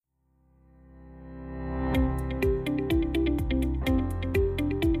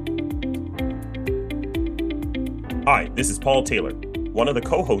Hi, this is Paul Taylor, one of the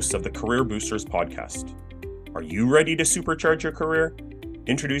co-hosts of the Career Boosters podcast. Are you ready to supercharge your career?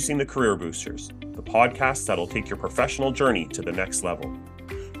 Introducing the Career Boosters, the podcast that'll take your professional journey to the next level.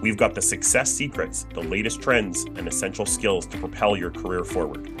 We've got the success secrets, the latest trends, and essential skills to propel your career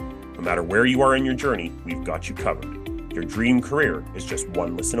forward. No matter where you are in your journey, we've got you covered. Your dream career is just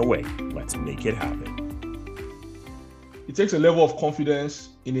one listen away. Let's make it happen. It takes a level of confidence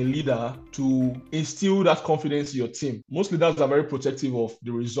in a leader to instill that confidence in your team. Most leaders are very protective of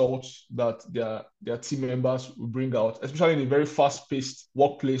the results that their team members will bring out, especially in a very fast-paced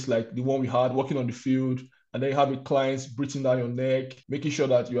workplace like the one we had, working on the field, and then you have the clients breathing down your neck, making sure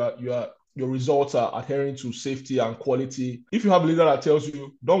that your results are adhering to safety and quality. If you have a leader that tells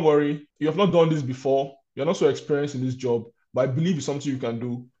you, don't worry, you have not done this before, you're not so experienced in this job, but I believe it's something you can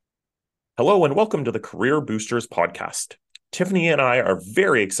do. Hello and welcome to the Career Boosters podcast. Tiffany and I are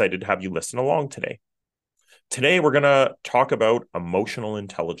very excited to have you listen along today. Today, we're going to talk about emotional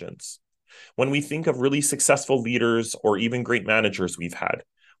intelligence. When we think of really successful leaders or even great managers we've had,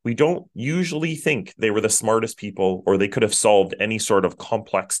 we don't usually think they were the smartest people or they could have solved any sort of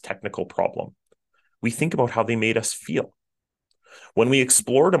complex technical problem. We think about how they made us feel. When we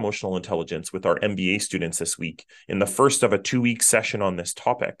explored emotional intelligence with our MBA students this week in the first of a 2-week session on this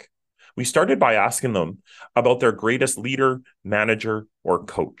topic, we started by asking them about their greatest leader, manager, or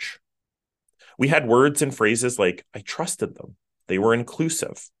coach. We had words and phrases like, I trusted them, they were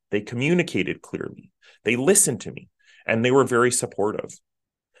inclusive, they communicated clearly, they listened to me, and they were very supportive.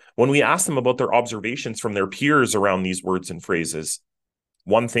 When we asked them about their observations from their peers around these words and phrases,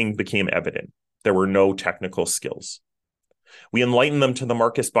 one thing became evident. There were no technical skills. We enlightened them to the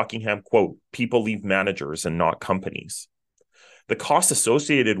Marcus Buckingham quote, people leave managers and not companies. The costs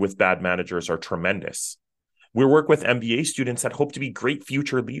associated with bad managers are tremendous. We work with MBA students that hope to be great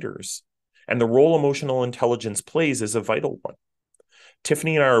future leaders, and the role emotional intelligence plays is a vital one.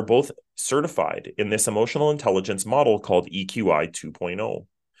 Tiffany and I are both certified in this emotional intelligence model called EQI 2.0,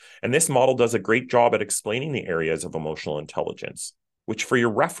 and this model does a great job at explaining the areas of emotional intelligence, which for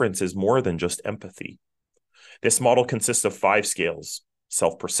your reference is more than just empathy. This model consists of 5 scales: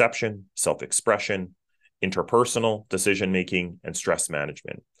 self-perception, self-expression, interpersonal, decision-making, and stress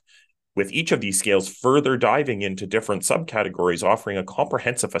management. With each of these scales further diving into different subcategories, offering a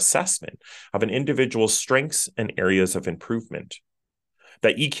comprehensive assessment of an individual's strengths and areas of improvement. The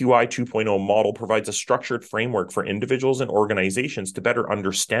EQI 2.0 model provides a structured framework for individuals and organizations to better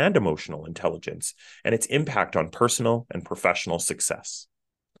understand emotional intelligence and its impact on personal and professional success.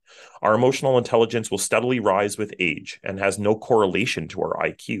 Our emotional intelligence will steadily rise with age and has no correlation to our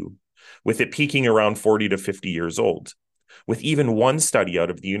IQ, with it peaking around 40 to 50 years old, with even one study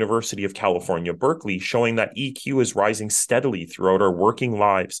out of the University of California, Berkeley, showing that EQ is rising steadily throughout our working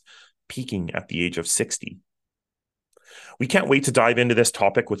lives, peaking at the age of 60. We can't wait to dive into this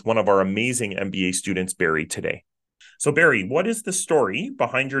topic with one of our amazing MBA students, Bari, today. So, Bari, what is the story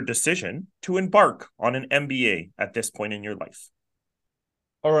behind your decision to embark on an MBA at this point in your life?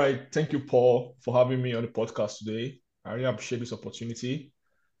 All right. Thank you, Paul, for having me on the podcast today. I really appreciate this opportunity.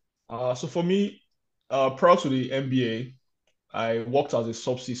 So for me, prior to the MBA, I worked as a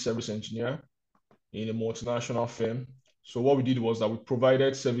subsea service engineer in a multinational firm. So what we did was that we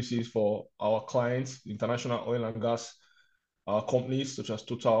provided services for our clients, international oil and gas companies such as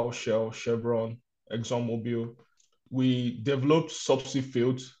Total, Shell, Chevron, ExxonMobil. We developed subsea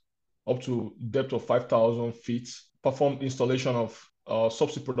fields up to depth of 5,000 feet, performed installation of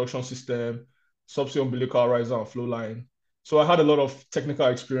subsea production system, subsea umbilical riser and flow line. So I had a lot of technical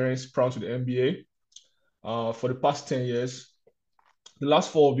experience prior to the MBA for the past 10 years. The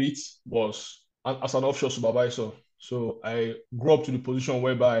last 4 of it was as an offshore supervisor. So I grew up to the position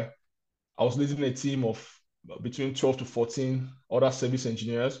whereby I was leading a team of between 12 to 14 other service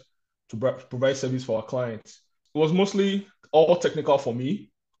engineers to provide service for our clients. It was mostly all technical for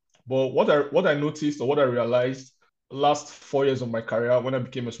me, but what I noticed or what I realized last 4 years of my career when I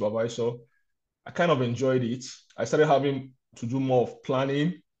became a supervisor, I kind of enjoyed it. I started having to do more of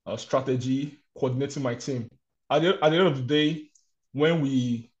planning, strategy, coordinating my team. At the end of the day, when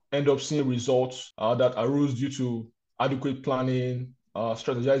we end up seeing results that arose due to adequate planning,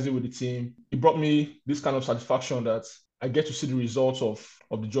 strategizing with the team, it brought me this kind of satisfaction that I get to see the results of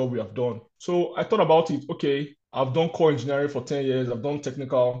the job we have done. So I thought about it. Okay, I've done core engineering for 10 years. I've done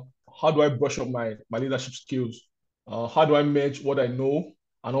technical. How do I brush up my leadership skills? How do I merge what I know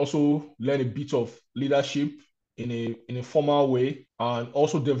and also learn a bit of leadership in a formal way and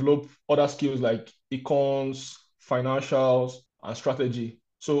also develop other skills like econs, financials, and strategy.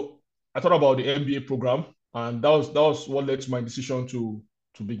 So I thought about the MBA program, and that was what led to my decision to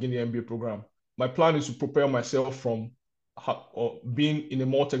begin the MBA program. my plan is to prepare myself from being in a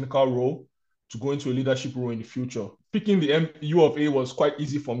more technical role to go into a leadership role in the future. Picking the U of A was quite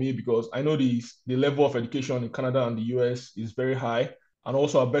easy for me because I know the level of education in Canada and the US is very high, and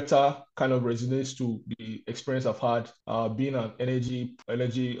also a better kind of resonates to the experience I've had being an energy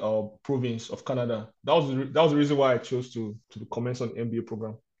province of Canada. That was the reason why I chose to commence on the MBA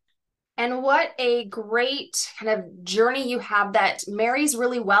program. And what a great kind of journey you have that marries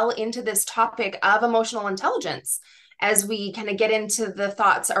really well into this topic of emotional intelligence as we kind of get into the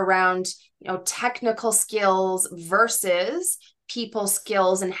thoughts around, technical skills versus people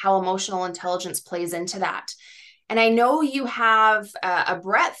skills and how emotional intelligence plays into that. And I know you have a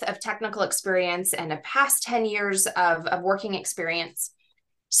breadth of technical experience and a past 10 years of working experience.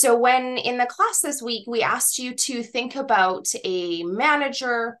 So when in the class this week, we asked you to think about a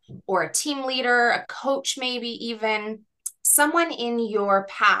manager or a team leader, a coach, maybe even someone in your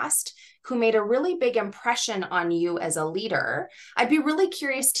past who made a really big impression on you as a leader. I'd be really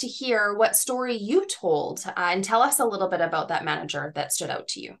curious to hear what story you told and tell us a little bit about that manager that stood out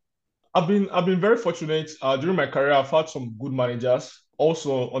to you. I've been very fortunate during my career. I've had some good managers.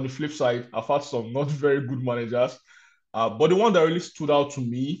 Also, on the flip side, I've had some not very good managers. But the one that really stood out to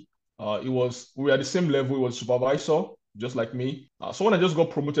me, we were at the same level. It was supervisor, just like me. So when I just got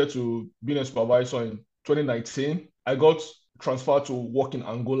promoted to being a supervisor in 2019, I got transferred to work in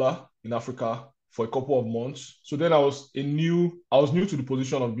Angola in Africa for a couple of months. So then I was new to the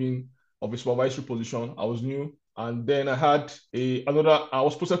position of a supervisory position. I was new. And then I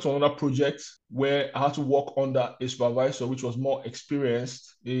was posted to another project where I had to work under a supervisor, which was more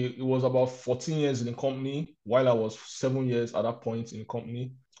experienced. It was about 14 years in the company, while I was 7 years at that point in the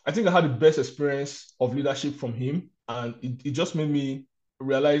company. I think I had the best experience of leadership from him. And it just made me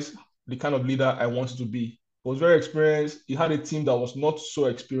realize the kind of leader I wanted to be. He was very experienced. He had a team that was not so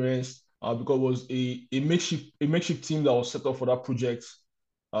experienced because it was a makeshift team that was set up for that project.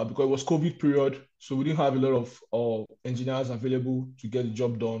 Because it was COVID period, so we didn't have a lot of engineers available to get the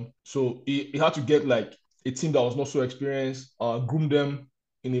job done. So he had to get like a team that was not so experienced, groom them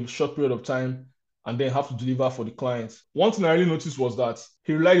in a short period of time, and then have to deliver for the clients. One thing I really noticed was that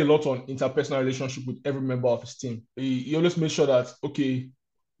he relied a lot on interpersonal relationship with every member of his team. He always made sure that, okay,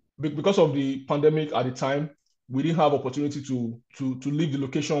 because of the pandemic at the time, we didn't have opportunity to leave the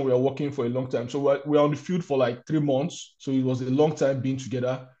location we were working for a long time. So we're on the field for like 3 months. So it was a long time being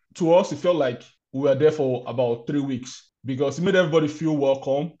together. To us, it felt like we were there for about 3 weeks because he made everybody feel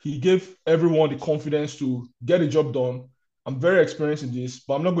welcome. He gave everyone the confidence to get the job done. I'm very experienced in this,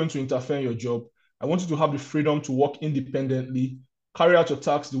 but I'm not going to interfere in your job. I want you to have the freedom to work independently, carry out your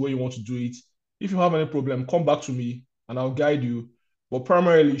tasks the way you want to do it. If you have any problem, come back to me and I'll guide you. But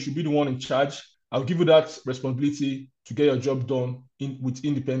primarily, you should be the one in charge. I'll give you that responsibility to get your job done with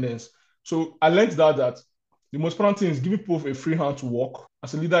independence. So I learned that the most important thing is giving people a free hand to work.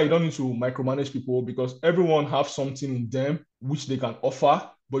 As a leader, you don't need to micromanage people because everyone has something in them which they can offer,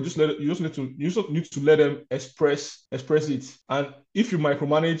 but you just need to let them express it. And if you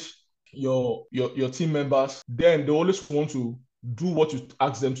micromanage your team members, then they always want to do what you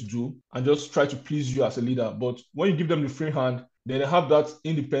ask them to do and just try to please you as a leader. But when you give them the free hand, then they have that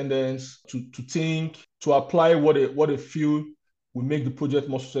independence to think, to apply what they feel will make the project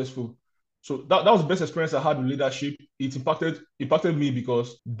more successful. So that was the best experience I had with leadership. It impacted me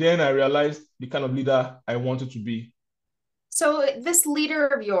because then I realized the kind of leader I wanted to be. So this leader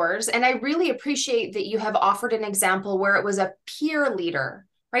of yours, and I really appreciate that you have offered an example where it was a peer leader,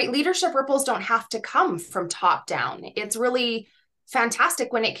 right? Leadership ripples don't have to come from top down. It's really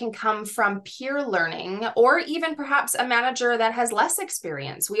fantastic when it can come from peer learning or even perhaps a manager that has less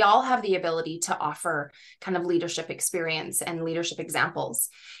experience. We all have the ability to offer kind of leadership experience and leadership examples.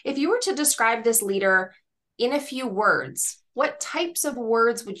 If you were to describe this leader in a few words, what types of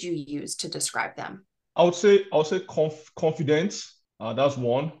words would you use to describe them? I would say confidence. That's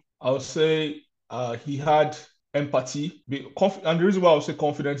one. I would say he had empathy. And the reason why I would say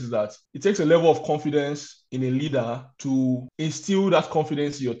confidence is that it takes a level of confidence in a leader to instill that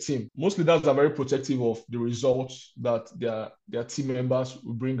confidence in your team. Most leaders are very protective of the results that their team members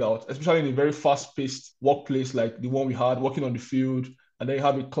will bring out, especially in a very fast-paced workplace like the one we had, working on the field, and then you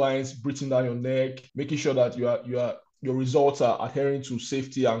have the clients breathing down your neck, making sure that your results are adhering to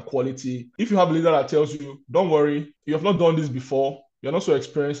safety and quality. If you have a leader that tells you, don't worry, you have not done this before, you're not so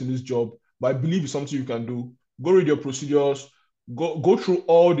experienced in this job, but I believe it's something you can do. Go read your procedures, go through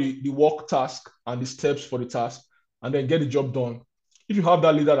all the work task and the steps for the task, and then get the job done. If you have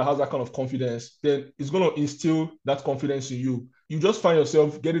that leader that has that kind of confidence, then it's going to instill that confidence in you. You just find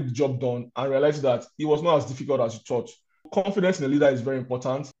yourself getting the job done and realize that it was not as difficult as you thought. confidence in a leader is very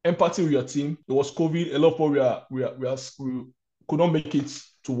important. Empathy with your team. It was COVID. A lot of people we could not make it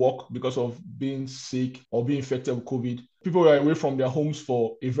to work because of being sick or being infected with COVID. People were away from their homes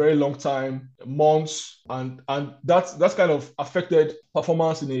for a very long time, months, and that's kind of affected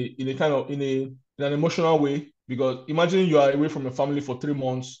performance in an emotional way. Because imagine you are away from your family for 3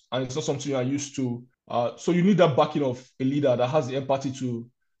 months and it's not something you are used to. So you need that backing of a leader that has the empathy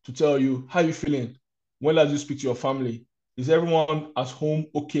to tell you how you feeling. When last you speak to your family? Is everyone at home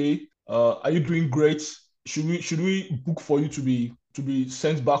okay? Are you doing great? Should we book for you to be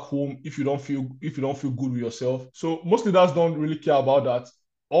sent back home if you don't feel good with yourself? So most leaders don't really care about that.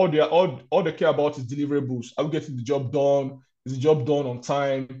 All they care about is deliverables. Are we getting the job done? Is the job done on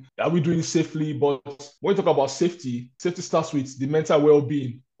time? Are we doing it safely? But when you talk about safety starts with the mental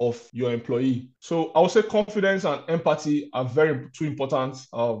well-being of your employee. So I would say confidence and empathy are two important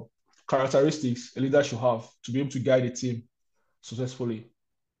characteristics a leader should have to be able to guide a team successfully.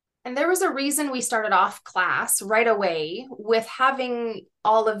 And there was a reason we started off class right away with having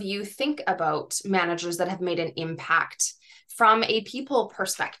all of you think about managers that have made an impact from a people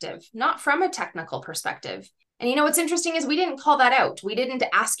perspective, not from a technical perspective. And what's interesting is we didn't call that out. We didn't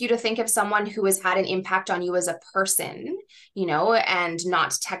ask you to think of someone who has had an impact on you as a person, and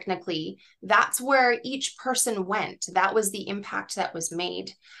not technically. That's where each person went. That was the impact that was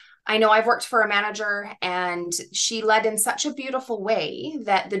made. I know I've worked for a manager and she led in such a beautiful way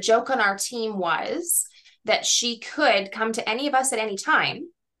that the joke on our team was that she could come to any of us at any time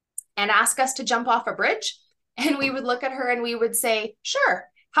and ask us to jump off a bridge. And we would look at her and we would say, sure,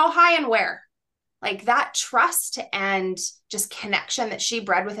 how high and where? Like that trust and just connection that she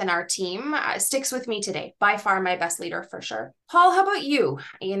bred within our team sticks with me today. By far my best leader for sure. Paul, how about you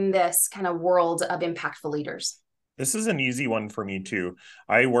in this kind of world of impactful leaders? This is an easy one for me too.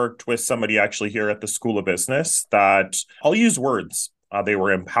 I worked with somebody actually here at the School of Business that I'll use words. They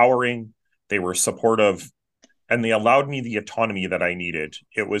were empowering, they were supportive, and they allowed me the autonomy that I needed.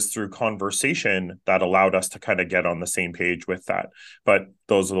 It was through conversation that allowed us to kind of get on the same page with that. But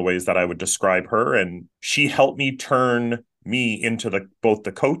those are the ways that I would describe her. And she helped me turn me into both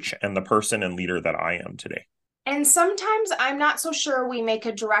the coach and the person and leader that I am today. And sometimes I'm not so sure we make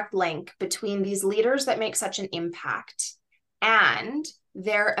a direct link between these leaders that make such an impact and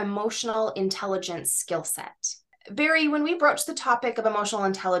their emotional intelligence skill set. Bari, when we broach the topic of emotional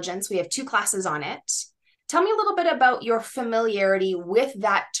intelligence, we have 2 classes on it. Tell me a little bit about your familiarity with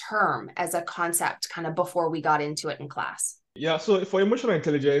that term as a concept kind of before we got into it in class. Yeah, so for emotional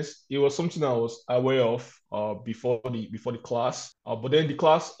intelligence, it was something I was aware of before the class. But then the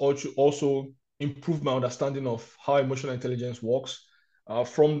class also improved my understanding of how emotional intelligence works.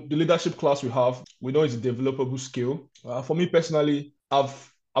 From the leadership class we know it's a developable skill. For me personally,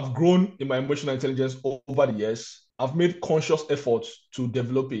 I've grown in my emotional intelligence over the years. I've made conscious efforts to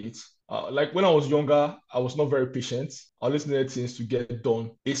develop it. Like when I was younger, I was not very patient. I always needed things to get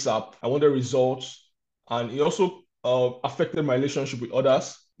done ASAP. I wanted results. And it also affected my relationship with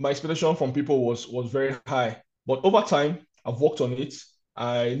others. My expectation from people was very high. But over time, I've worked on it.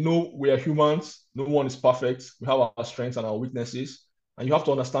 I know we are humans. No one is perfect. We have our strengths and our weaknesses. And you have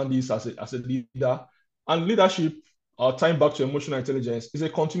to understand this as a leader. And leadership, tying back to emotional intelligence, is a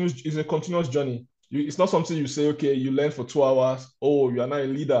continuous journey. It's not something you say, okay, you learn for 2 hours. Oh, you are not a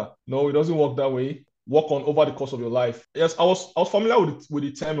leader. No, it doesn't work that way. Work on over the course of your life. Yes, I was familiar with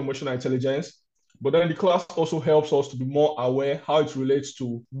the term emotional intelligence, but then the class also helps us to be more aware how it relates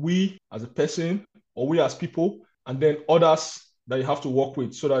to we as a person or we as people, and then others that you have to work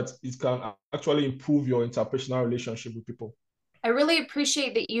with so that it can actually improve your interpersonal relationship with people. I really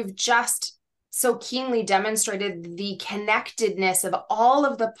appreciate that you've just so keenly demonstrated the connectedness of all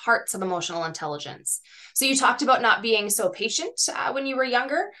of the parts of emotional intelligence. So you talked about not being so patient when you were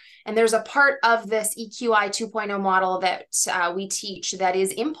younger. And there's a part of this EQI 2.0 model that we teach that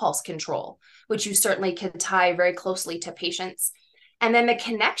is impulse control, which you certainly could tie very closely to patience. And then the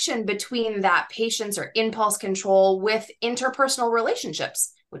connection between that patience or impulse control with interpersonal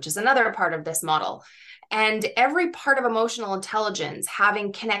relationships, which is another part of this model. And every part of emotional intelligence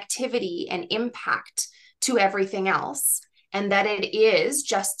having connectivity and impact to everything else, and that it is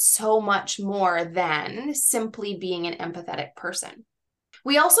just so much more than simply being an empathetic person.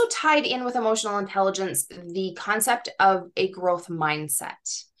 We also tied in with emotional intelligence the concept of a growth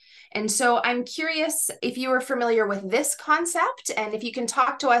mindset. And so I'm curious if you are familiar with this concept and if you can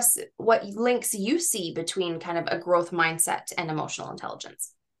talk to us what links you see between kind of a growth mindset and emotional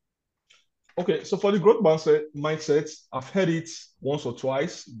intelligence. Okay, so for the growth mindset, I've heard it once or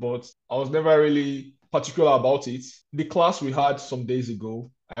twice, but I was never really particular about it. The class we had some days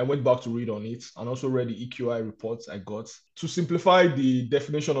ago, I went back to read on it and also read the EQI reports I got. To simplify the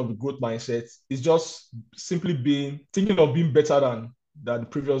definition of the growth mindset, it's just simply thinking of being better than the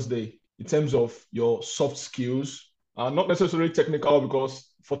previous day in terms of your soft skills. Not necessarily technical,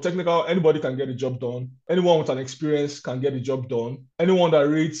 because for technical, anybody can get the job done. Anyone with an experience can get the job done. Anyone that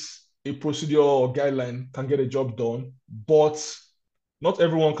reads a procedure or guideline can get a job done. But not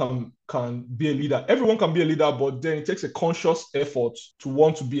everyone can be a leader. Everyone can be a leader, but then it takes a conscious effort to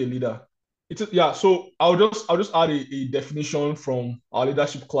want to be a leader. So I'll just add a definition from our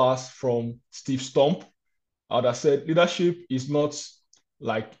leadership class from Steve Stump that said leadership is not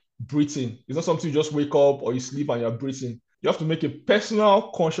like breathing. It's not something you just wake up or you sleep and you're breathing. You have to make a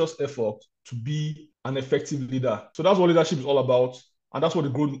personal, conscious effort to be an effective leader. So that's what leadership is all about. And that's what the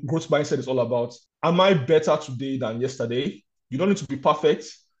growth mindset is all about. Am I better today than yesterday? You don't need to be perfect.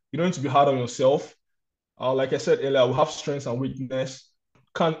 You don't need to be hard on yourself. Like I said earlier, we have strengths and weakness.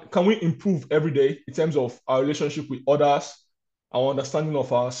 Can we improve every day in terms of our relationship with others, our understanding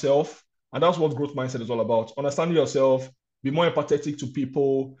of ourselves? And that's what growth mindset is all about. Understanding yourself, be more empathetic to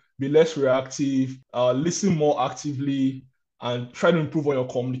people, be less reactive, listen more actively, and try to improve on your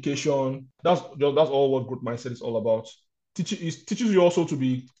communication. That's all what growth mindset is all about. It teaches you also to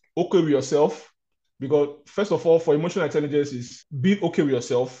be okay with yourself, because first of all, for emotional intelligence is being okay with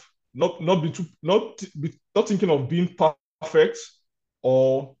yourself, not thinking of being perfect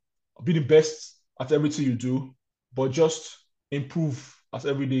or be the best at everything you do, but just improve as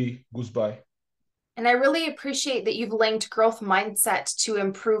every day goes by. And I really appreciate that you've linked growth mindset to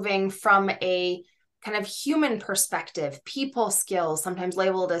improving from a kind of human perspective, people skills, sometimes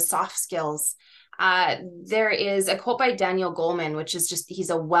labeled as soft skills. There is a quote by Daniel Goleman, which is he's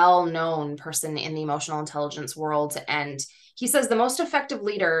a well-known person in the emotional intelligence world. And he says the most effective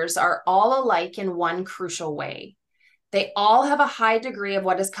leaders are all alike in one crucial way. They all have a high degree of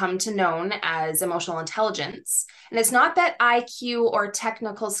what has come to known as emotional intelligence. And it's not that IQ or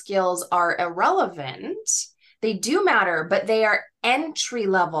technical skills are irrelevant. They do matter, but they are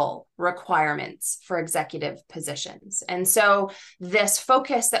entry-level requirements for executive positions. And so this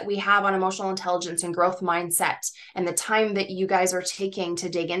focus that we have on emotional intelligence and growth mindset and the time that you guys are taking to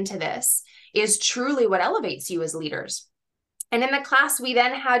dig into this is truly what elevates you as leaders. And in the class, we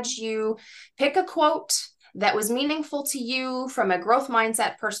then had you pick a quote that was meaningful to you from a growth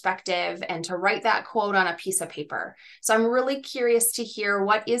mindset perspective and to write that quote on a piece of paper. So I'm really curious to hear,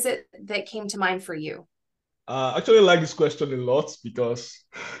 what is it that came to mind for you? I actually like this question a lot because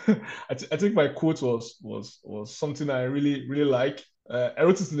I think my quote was something I really, really like. I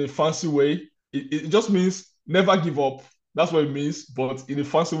wrote it in a fancy way. It just means never give up. That's what it means, but in a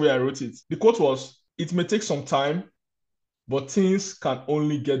fancy way I wrote it. The quote was, "It may take some time, but things can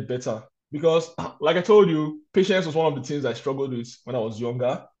only get better." Because, like I told you, patience was one of the things I struggled with when I was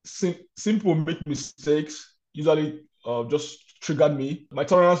younger. Simple make mistakes usually just triggered me. My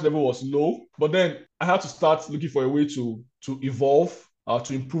tolerance level was low, but then I had to start looking for a way to evolve,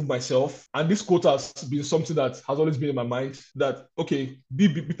 to improve myself. And this quote has been something that has always been in my mind, that, okay, be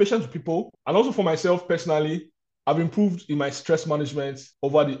patient with people. And also for myself personally, I've improved in my stress management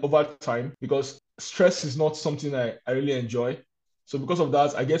over time, because stress is not something I really enjoy. So because of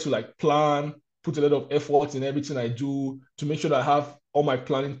that, I get to like plan, put a lot of effort in everything I do to make sure that I have all my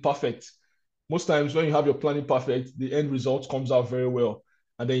planning perfect. Most times when you have your planning perfect, the end result comes out very well,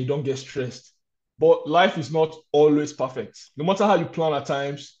 and then you don't get stressed. But life is not always perfect. No matter how you plan at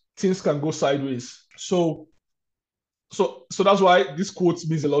times, things can go sideways. So that's why this quote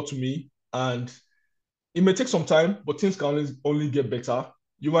means a lot to me. And it may take some time, but things can only get better.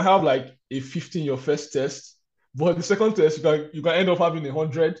 You might have like a 50 in your first test, but the second test, you can end up having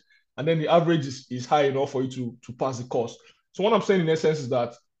 100, and then the average is high enough for you to pass the course. So what I'm saying in essence is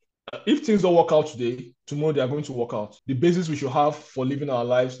that if things don't work out today, tomorrow they are going to work out. The basis we should have for living our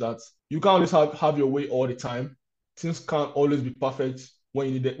lives, that you can't always have your way all the time. Things can't always be perfect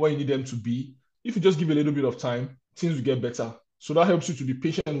when you need them to be. If you just give a little bit of time, things will get better. So that helps you to be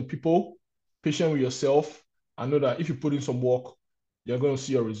patient with people, patient with yourself, and know that if you put in some work, you're going to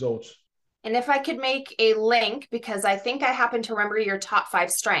see your results. And if I could make a link, because I think I happen to remember your top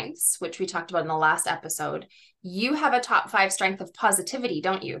 5 strengths, which we talked about in the last episode, you have a top 5 strength of positivity,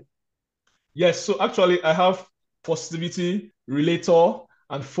 don't you? Yes. So actually, I have positivity, relator,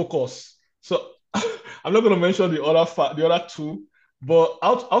 and focus. So I'm not going to mention the other 2, but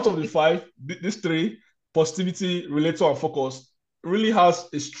out of the 5, these 3, positivity, relator, and focus, really has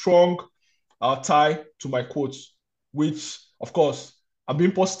a strong tie to my quotes, which, of course, I'm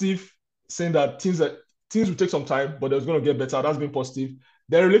being positive, saying that things will take some time, but it's going to get better. That's being positive.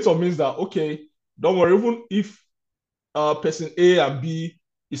 Then relator means that, okay, don't worry, even if person A and B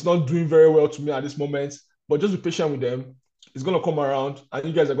it's not doing very well to me at this moment, but just be patient with them. It's going to come around and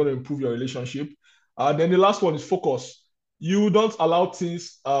you guys are going to improve your relationship. Then the last one is focus. You don't allow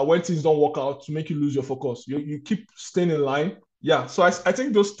things, when things don't work out, to make you lose your focus. You keep staying in line. Yeah, so I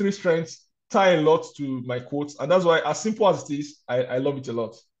think those three strengths tie a lot to my quotes. And that's why, as simple as it is, I love it a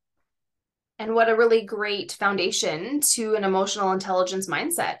lot. And what a really great foundation to an emotional intelligence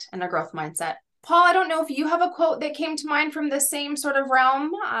mindset and a growth mindset. Paul, I don't know if you have a quote that came to mind from the same sort of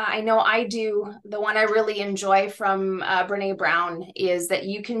realm. I know I do. The one I really enjoy from Brene Brown is that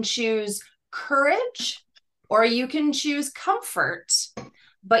you can choose courage or you can choose comfort,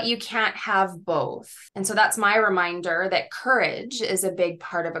 but you can't have both. And so that's my reminder that courage is a big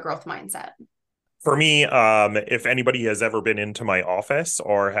part of a growth mindset. For me, if anybody has ever been into my office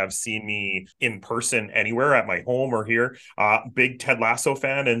or have seen me in person anywhere at my home or here, big Ted Lasso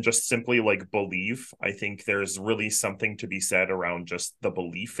fan and just simply like believe. I think there's really something to be said around just the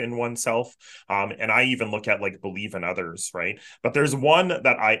belief in oneself. And I even look at like believe in others, right? But there's one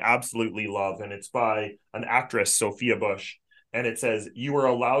that I absolutely love, and it's by an actress, Sophia Bush. And it says, you are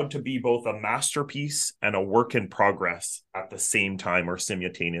allowed to be both a masterpiece and a work in progress at the same time or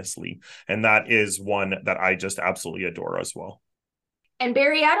simultaneously. And that is one that I just absolutely adore as well. And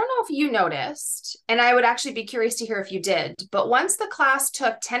Bari, I don't know if you noticed, and I would actually be curious to hear if you did, but once the class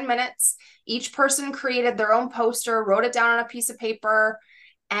took 10 minutes, each person created their own poster, wrote it down on a piece of paper,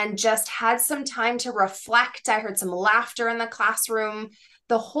 and just had some time to reflect. I heard some laughter in the classroom.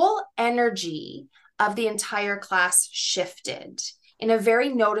 The whole energy of the entire class shifted in a very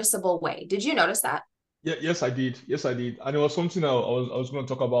noticeable way. Did you notice that? Yeah, yes, I did. Yes, I did. And it was something I was going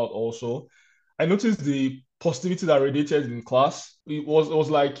to talk about also. I noticed the positivity that radiated in class. It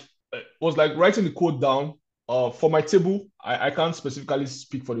was like writing the code down. For my table, I can't specifically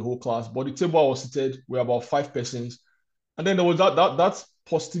speak for the whole class, but the table I was seated were about 5 persons. And then there was that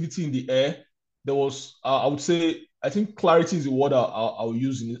positivity in the air. There was, I would say, I think clarity is the word I'll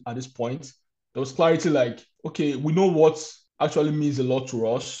use at this point. There was clarity, like, okay, we know what actually means a lot to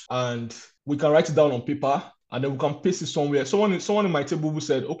us, and we can write it down on paper, and then we can paste it somewhere. Someone in my table who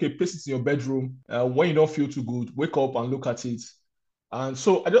said, okay, paste it in your bedroom. When you don't feel too good, wake up and look at it. And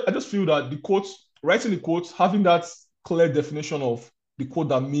so I just feel that writing the quotes, having that clear definition of the quote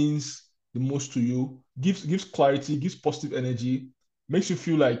that means the most to you, gives clarity, gives positive energy, makes you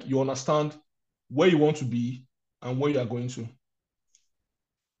feel like you understand where you want to be and where you are going to.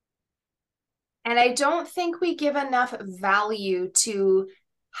 And I don't think we give enough value to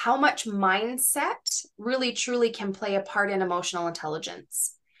how much mindset really truly can play a part in emotional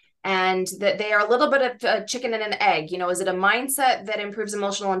intelligence. And that they are a little bit of a chicken and an egg. Is it a mindset that improves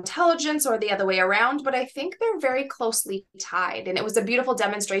emotional intelligence or the other way around? But I think they're very closely tied. And it was a beautiful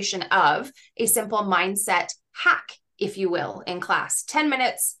demonstration of a simple mindset hack, if you will, in class. 10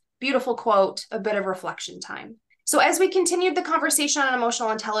 minutes, beautiful quote, a bit of reflection time. So as we continued the conversation on emotional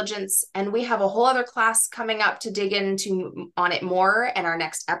intelligence, and we have a whole other class coming up to dig into on it more, and our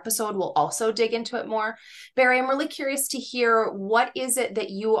next episode will also dig into it more. Bari, I'm really curious to hear, what is it that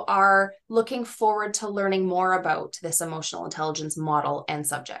you are looking forward to learning more about this emotional intelligence model and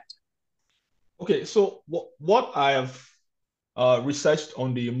subject? Okay, so what I have researched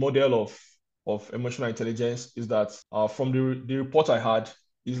on the model of emotional intelligence is that, from the report I had,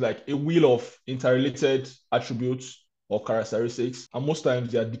 is like a wheel of interrelated attributes or characteristics, and most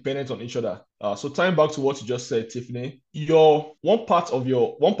times they are dependent on each other. So tying back to what you just said, Tiffany, your one part of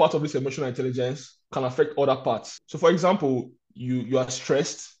this emotional intelligence can affect other parts. So, for example, you are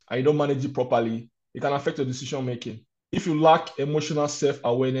stressed and you don't manage it properly, it can affect your decision making. If you lack emotional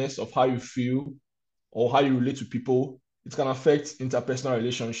self-awareness of how you feel or how you relate to people, it can affect interpersonal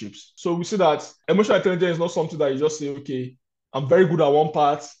relationships. So we see that emotional intelligence is not something that you just say, okay, I'm very good at one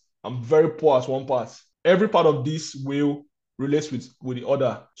part, I'm very poor at one part. Every part of this will relate with the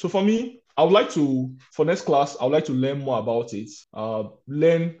other. So for me, for next class, I would like to learn more about it.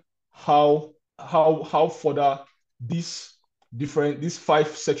 Learn how further these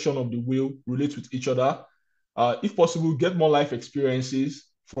 5 sections of the wheel relate with each other. If possible, get more life experiences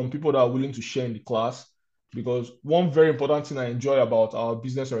from people that are willing to share in the class. Because one very important thing I enjoy about our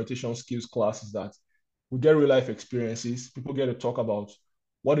business orientation skills class is that we get real life experiences. People get to talk about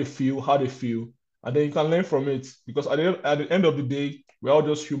what they feel, how they feel, and then you can learn from it. Because at the end of the day, we're all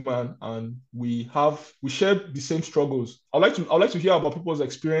just human, and we share the same struggles. I'd like to hear about people's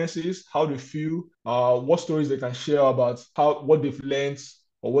experiences, how they feel, what stories they can share about what they've learned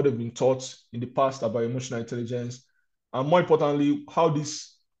or what they've been taught in the past about emotional intelligence, and more importantly, how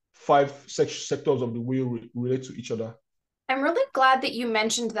these 5 sectors of the wheel relate to each other. I'm really glad that you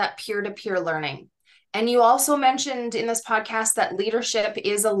mentioned that peer-to-peer learning. And you also mentioned in this podcast that leadership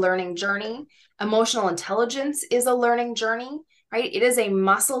is a learning journey. Emotional intelligence is a learning journey, right? It is a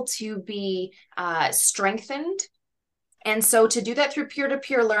muscle to be strengthened. And so to do that through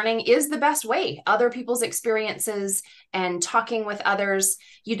peer-to-peer learning is the best way. Other people's experiences and talking with others.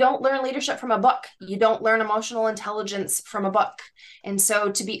 You don't learn leadership from a book. You don't learn emotional intelligence from a book. And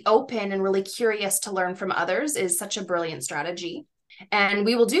so to be open and really curious to learn from others is such a brilliant strategy. And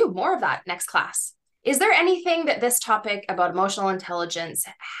we will do more of that next class. Is there anything that this topic about emotional intelligence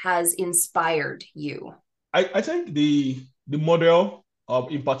has inspired you? I think the model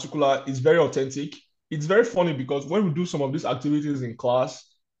in particular is very authentic. It's very funny because when we do some of these activities in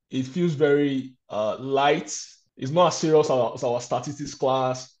class, it feels very light. It's not as serious as our statistics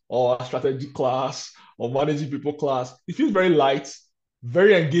class or our strategy class or managing people class. It feels very light,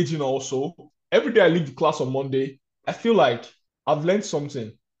 very engaging also. Every day I leave the class on Monday, I feel like I've learned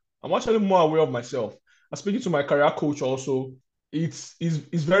something. I'm actually more aware of myself. I'm speaking to my career coach also. It's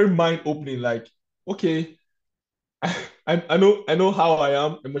very mind opening. Like, okay, I know how I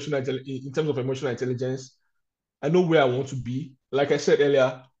am in terms of emotional intelligence. I know where I want to be. Like I said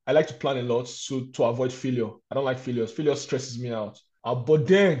earlier, I like to plan a lot so to avoid failure. I don't like failures. Failure stresses me out. But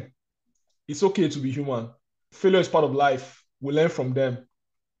then it's okay to be human. Failure is part of life. We learn from them.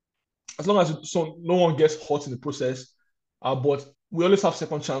 As long as no one gets hurt in the process. But we always have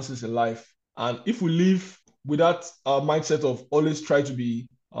second chances in life. And if we live with that mindset of always try to be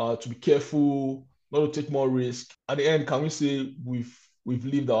careful, not to take more risk, at the end, can we say we've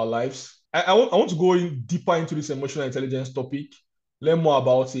lived our lives? I want to go in deeper into this emotional intelligence topic, learn more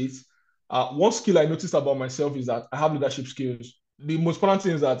about it. One skill I noticed about myself is that I have leadership skills. The most important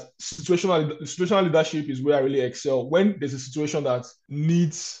thing is that situational leadership is where I really excel. When there's a situation that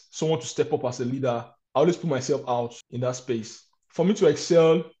needs someone to step up as a leader, I always put myself out in that space. For me to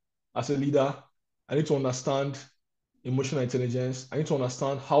excel as a leader, I need to understand emotional intelligence. I need to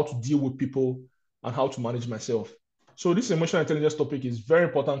understand how to deal with people and how to manage myself. So this emotional intelligence topic is very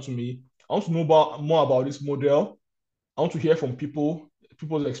important to me. I want to know more about this model. I want to hear from people's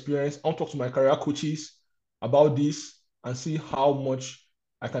experience. I want to talk to my career coaches about this and see how much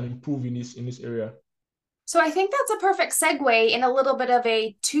I can improve in this area. So I think that's a perfect segue in a little bit of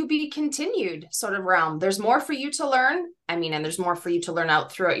a to be continued sort of realm. There's more for you to learn. I mean, and there's more for you to learn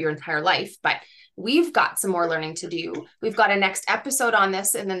out throughout your entire life, but we've got some more learning to do. We've got a next episode on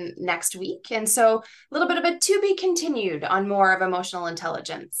this in the next week. And so a little bit of a to be continued on more of emotional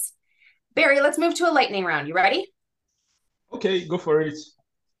intelligence. Bari, let's move to a lightning round. You ready? Okay, go for it.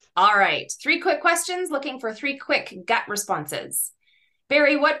 All right. 3 quick questions, looking for 3 quick gut responses.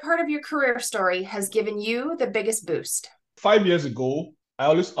 Bari, what part of your career story has given you the biggest boost? 5 years ago, I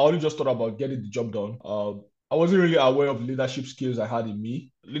only just thought about getting the job done. I wasn't really aware of the leadership skills I had in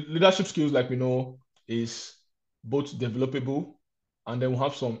me. Leadership skills, like we know, is both developable and then we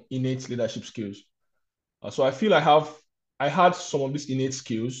have some innate leadership skills. So I feel I had some of these innate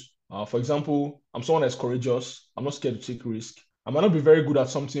skills. For example, I'm someone that's courageous. I'm not scared to take risk. I might not be very good at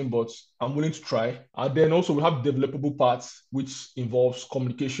something, but I'm willing to try. And then also we have developable parts, which involves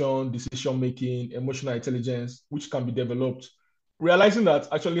communication, decision making, emotional intelligence, which can be developed. Realizing that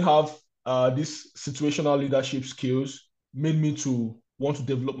I actually have these situational leadership skills made me to want to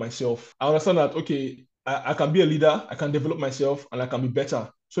develop myself. I understand that, okay, I can be a leader, I can develop myself, and I can be better.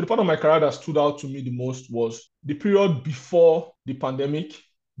 So the part of my career that stood out to me the most was the period before the pandemic,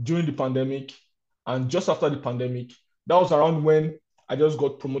 during the pandemic, and just after the pandemic. That was around when I just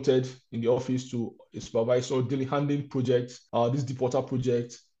got promoted in the office to a supervisor, daily handling projects, this deep water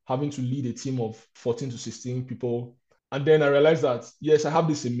project, having to lead a team of 14 to 16 people. And then I realized that, yes, I have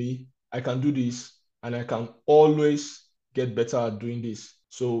this in me. I can do this, and I can always get better at doing this.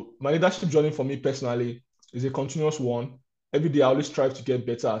 So my leadership journey for me personally is a continuous one. Every day I always strive to get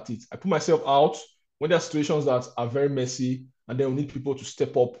better at it. I put myself out when there are situations that are very messy, and then we need people to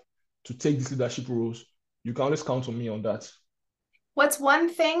step up to take these leadership roles. You can always count on me on that. What's one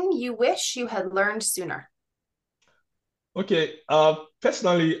thing you wish you had learned sooner? Okay,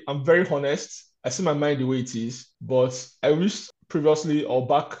 personally, I'm very honest. I see my mind the way it is, but I wish previously or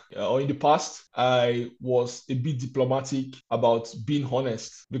back or in the past, I was a bit diplomatic about being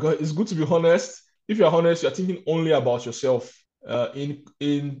honest because it's good to be honest. If you're honest, you're thinking only about yourself.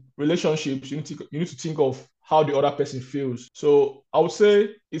 In relationships, you need to think of how the other person feels. So I would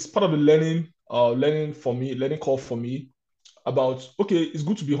say it's part of the learning curve for me about, okay, it's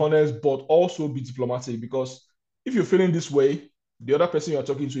good to be honest, but also be diplomatic because if you're feeling this way, the other person you're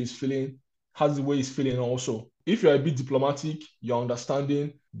talking to has the way he's feeling also. If you're a bit diplomatic, you're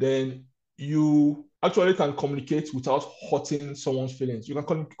understanding, then you actually can communicate without hurting someone's feelings. You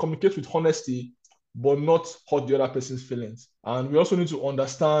can communicate with honesty but not hurt the other person's feelings. And we also need to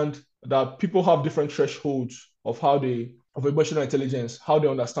understand that people have different thresholds of emotional intelligence, how they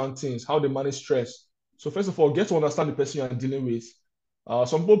understand things, how they manage stress. So first of all, get to understand the person you are dealing with.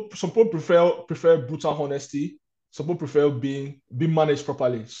 Some people prefer brutal honesty. Some people prefer being managed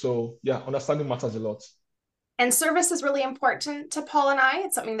properly. So yeah, understanding matters a lot. And service is really important to Paul and I.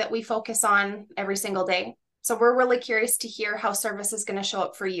 It's something that we focus on every single day. So we're really curious to hear how service is going to show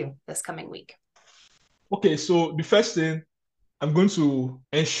up for you this coming week. Okay, so the first thing, I'm going to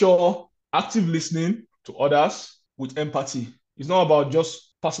ensure active listening to others with empathy. It's not about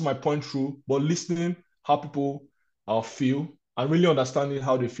just passing my point through, but listening how people feel and really understanding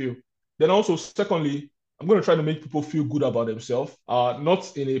how they feel. Then also, secondly, I'm going to try to make people feel good about themselves,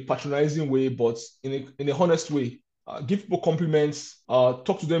 not in a patronizing way, but in a honest way. Give people compliments,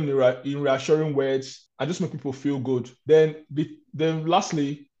 talk to them in reassuring words, and just make people feel good. Then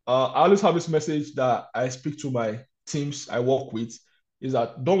lastly, I always have this message that I speak to my teams I work with, is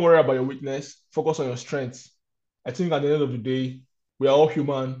that don't worry about your weakness, focus on your strengths. I think at the end of the day, we are all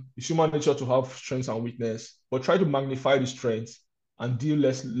human. It's human nature to have strengths and weakness, but try to magnify the strengths and deal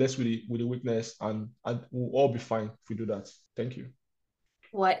less with the weakness, and we'll all be fine if we do that. Thank you.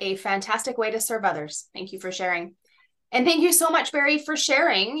 What a fantastic way to serve others. Thank you for sharing. And thank you so much, Bari, for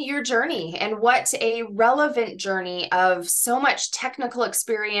sharing your journey, and what a relevant journey of so much technical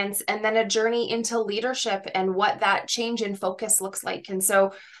experience, and then a journey into leadership and what that change in focus looks like. And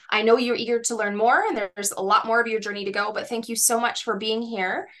so I know you're eager to learn more, and there's a lot more of your journey to go, but thank you so much for being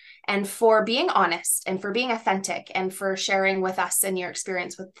here and for being honest and for being authentic and for sharing with us and your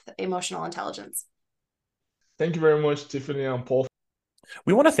experience with emotional intelligence. Thank you very much, Tiffany and Paul.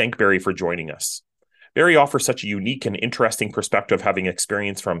 We want to thank Bari for joining us. Bari offers such a unique and interesting perspective, having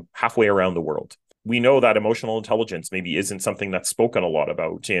experience from halfway around the world. We know that emotional intelligence maybe isn't something that's spoken a lot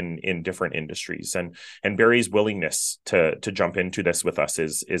about in different industries, and Bari's willingness to jump into this with us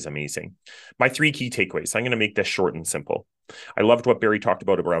is amazing. My 3 key takeaways. I'm going to make this short and simple. I loved what Bari talked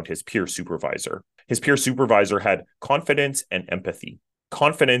about around his peer supervisor. His peer supervisor had confidence and empathy.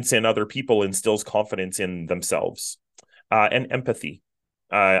 Confidence in other people instills confidence in themselves, and empathy.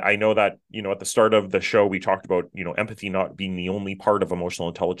 I know that, at the start of the show, we talked about, empathy not being the only part of emotional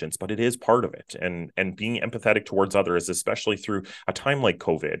intelligence, but it is part of it. And being empathetic towards others, especially through a time like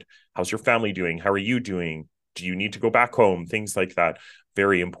COVID. How's your family doing? How are you doing? Do you need to go back home? Things like that.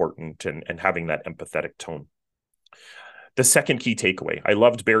 Very important, and having that empathetic tone. The second key takeaway, I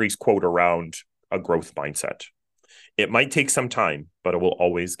loved Bari's quote around a growth mindset. It might take some time, but it will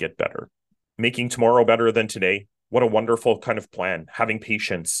always get better. Making tomorrow better than today. What a wonderful kind of plan. Having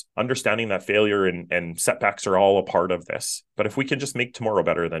patience, understanding that failure and setbacks are all a part of this. But if we can just make tomorrow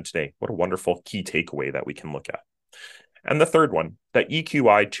better than today, what a wonderful key takeaway that we can look at. And the third one, the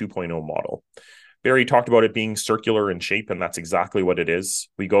EQI 2.0 model. Bari talked about it being circular in shape, and that's exactly what it is.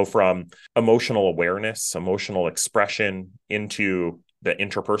 We go from emotional awareness, emotional expression, into the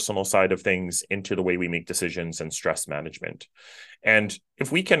interpersonal side of things, into the way we make decisions and stress management. And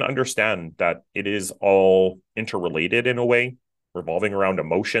if we can understand that it is all interrelated in a way, revolving around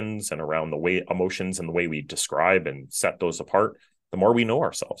emotions and around the way emotions and the way we describe and set those apart, the more we know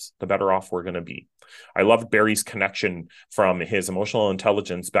ourselves, the better off we're going to be. I loved Bari's connection from his emotional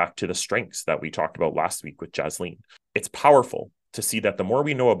intelligence back to the strengths that we talked about last week with Jasleen. It's powerful to see that the more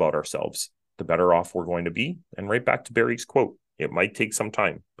we know about ourselves, the better off we're going to be. And right back to Bari's quote, it might take some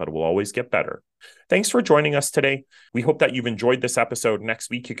time, but it will always get better. Thanks for joining us today. We hope that you've enjoyed this episode.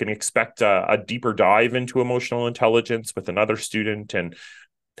 Next week, you can expect a deeper dive into emotional intelligence with another student. And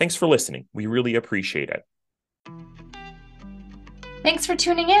thanks for listening. We really appreciate it. Thanks for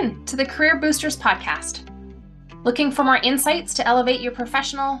tuning in to the Career Boosters podcast. Looking for more insights to elevate your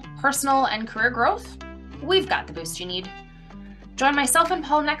professional, personal, and career growth? We've got the boost you need. Join myself and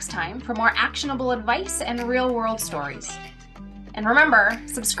Paul next time for more actionable advice and real-world stories. And remember,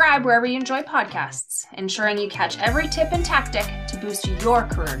 subscribe wherever you enjoy podcasts, ensuring you catch every tip and tactic to boost your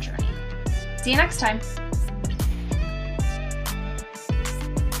career journey. See you next time.